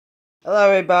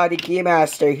Hello everybody,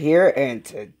 Keymaster here, and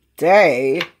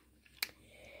today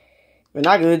we're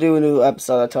not going to do a new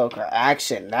episode of Total Car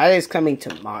Action. That is coming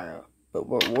tomorrow. But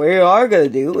what we are going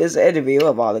to do is an interview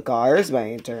of all the cars.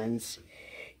 My interns,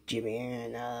 Jimmy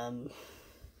and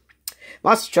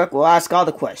Monster Truck, will ask all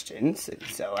the questions. And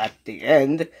so at the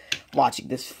end, watching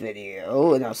this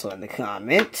video, and also in the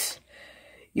comments,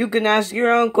 you can ask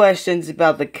your own questions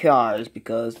about the cars,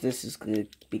 because this is going to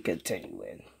be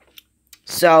continuing.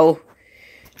 So,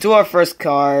 to our first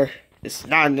car, it's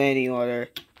not in any order,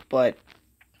 but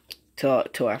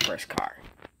to our first car.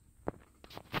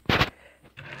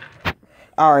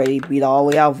 Alrighty, B-Doll,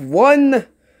 we have one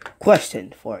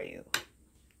question for you.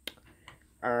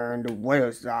 And what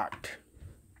is that?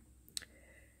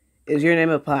 Is your name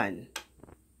a pun?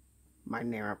 My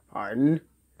name a pun?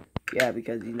 Yeah,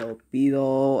 because you know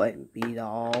B-Doll and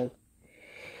B-Doll.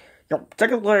 Yep,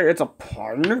 technically it's a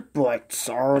pun, but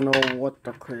I don't know what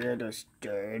the creators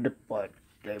did, but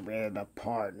they made a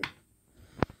pun.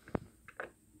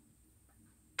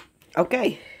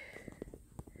 Okay.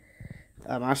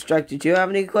 Monster Truck, did you have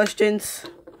any questions?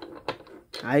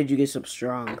 How did you get so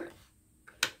strong?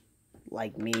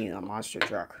 Like me, a Monster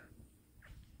Truck.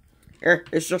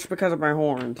 It's just because of my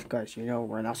horns, because you know,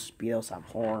 Rhinoceros have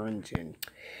horns, and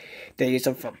they use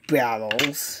them for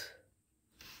battles.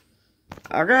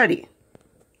 Alrighty.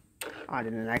 On to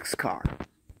the next car.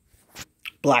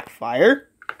 Blackfire.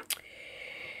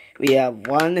 We have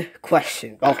one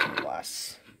question, both of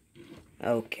us.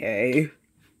 Okay.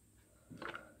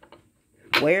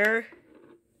 Where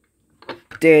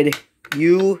did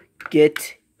you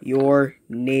get your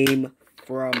name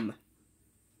from?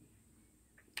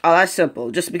 Oh, that's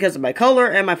simple. Just because of my color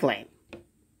and my flame.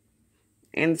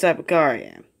 And the type of car I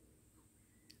am.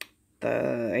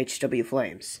 The HW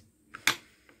Flames.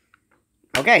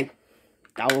 Okay.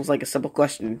 That was like a simple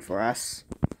question for us.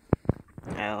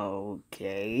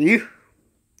 Okay.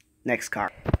 Next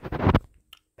car.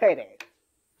 Payday.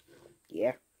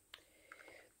 Yeah.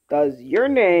 Does your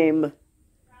name...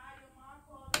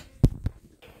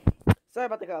 Sorry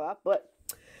about the call out, but...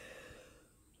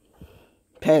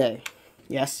 Payday.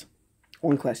 Yes.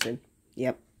 One question.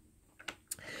 Yep.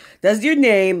 Does your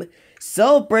name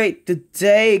celebrate the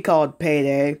day called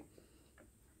Payday?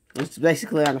 It's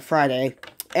basically on a Friday.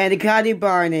 And a candy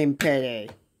bar named Payday.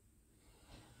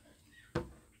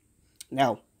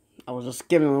 No. I was just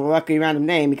giving him a lucky random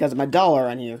name because of my dollar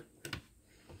on here.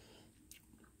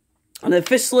 And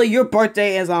officially, your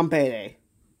birthday is on Payday.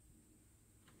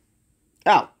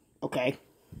 Oh, okay.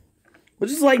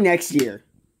 Which is like next year.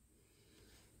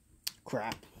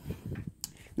 Crap.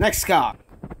 Next car.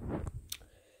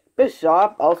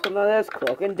 Bishop, also known as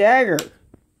Cloak and Dagger.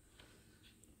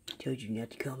 Told you not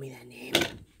to call me that name.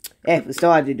 Hey, we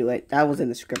still had to do it. That was in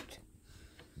the script.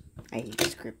 I hate the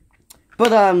script.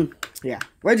 But, yeah.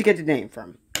 Where'd you get the name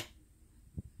from?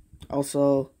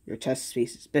 Also, your test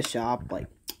species is Bishop. Like,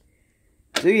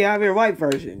 do you have your white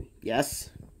version?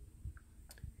 Yes.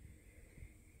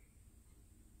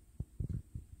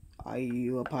 Are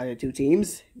you a part of 2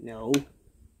 teams? No.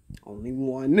 Only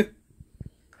 1.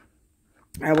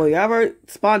 And will you ever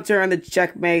sponsor on the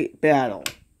Checkmate battle?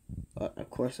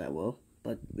 Of course I will.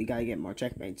 But we gotta get more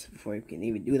checkmates before we can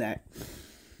even do that.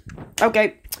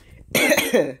 Okay.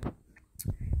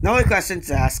 No more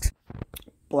questions asked.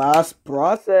 Blast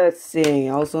Processing,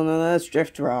 also known as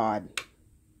Drift Rod.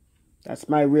 That's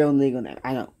my real legal name.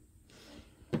 I know.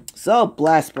 So,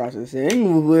 Blast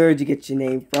Processing, where'd you get your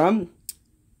name from?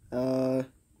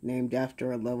 Named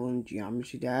after a level in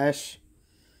Geometry Dash.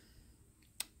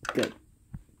 Good.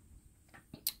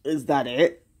 Is that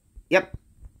it? Yep.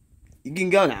 You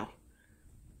can go now.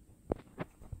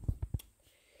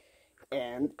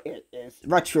 And it is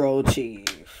Retro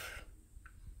Chief.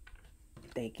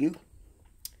 Thank you.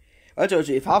 Retro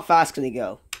Chief, how fast can he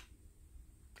go?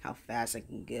 How fast I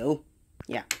can go?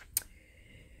 Yeah.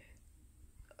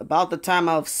 About the time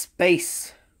of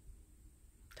space.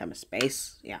 Time of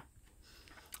space? Yeah.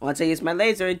 Once I use my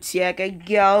laser check, I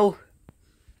go.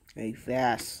 Very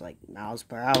fast, like miles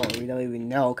per hour. We don't even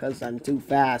know because I'm too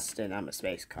fast and I'm a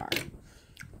space car.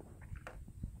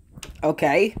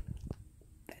 Okay.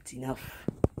 That's enough.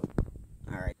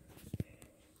 Alright.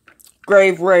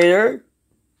 Grave Raider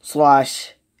 /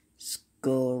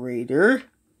 Skull Raider,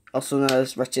 also known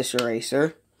as Rochester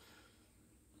Racer.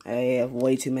 I have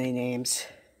way too many names.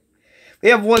 We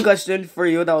have one question for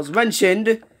you that was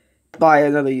mentioned by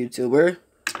another YouTuber.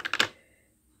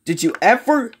 Did you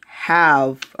ever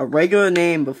have a regular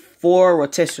name before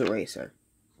Rochester Racer?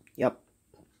 Yep.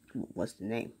 What's the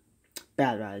name?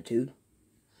 Bad Attitude.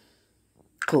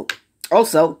 Cool.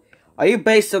 Also, are you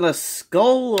based on a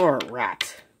skull or a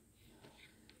rat?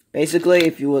 Basically,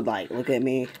 if you would like look at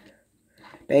me,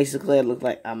 basically it looks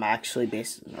like I'm actually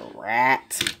basically a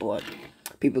rat, but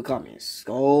people call me a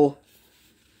skull.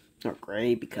 Not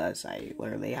great because I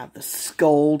literally have the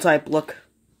skull type look.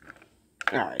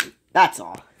 Alright, that's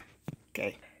all.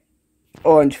 Okay.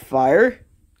 Orange Fire.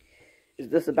 Is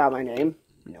this about my name?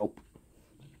 Nope.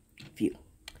 Phew.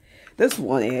 This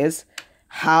one is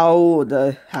how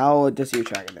does your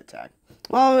dragon attack?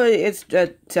 Well, its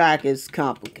attack is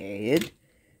complicated,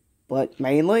 but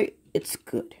mainly it's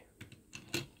good.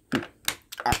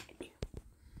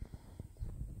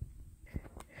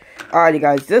 Alrighty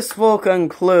guys, this will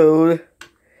conclude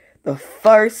the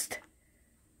first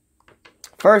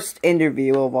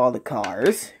interview of all the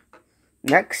cars.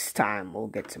 Next time we'll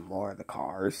get to more of the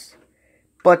cars.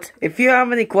 But if you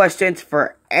have any questions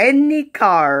for any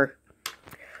car,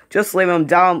 just leave them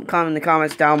down in the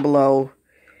comments down below,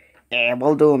 and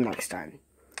we'll do them next time.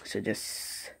 So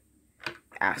just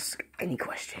ask any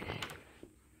question.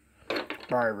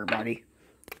 Bye everybody.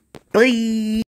 Bye.